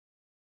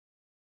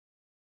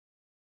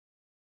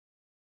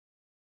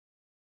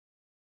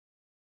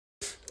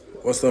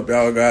What's up,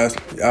 y'all guys?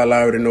 Y'all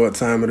already know what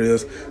time it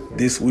is.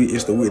 This week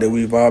is the week that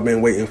we've all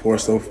been waiting for.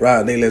 So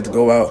Friday, let's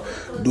go out,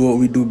 do what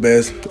we do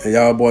best, and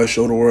y'all boys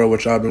show the world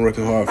what y'all been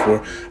working hard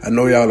for. I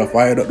know y'all are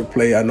fired up to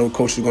play. I know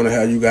Coach is going to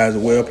have you guys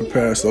well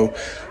prepared. So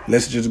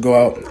let's just go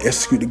out,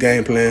 execute the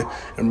game plan,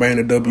 and bring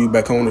the W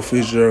back home to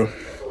Fitzgerald.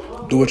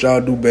 Do what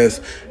y'all do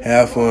best.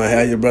 Have fun.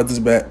 Have your brothers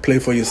back. Play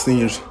for your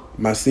seniors.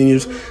 My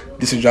seniors,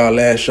 this is y'all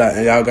last shot,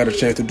 and y'all got a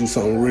chance to do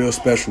something real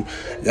special.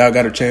 Y'all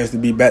got a chance to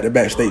be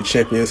back-to-back state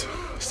champions.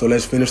 So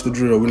let's finish the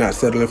drill. We're not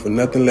settling for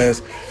nothing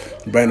less.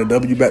 Bring the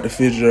W back to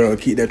Fitzgerald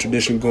and keep that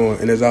tradition going.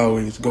 And as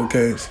always, go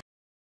Canes.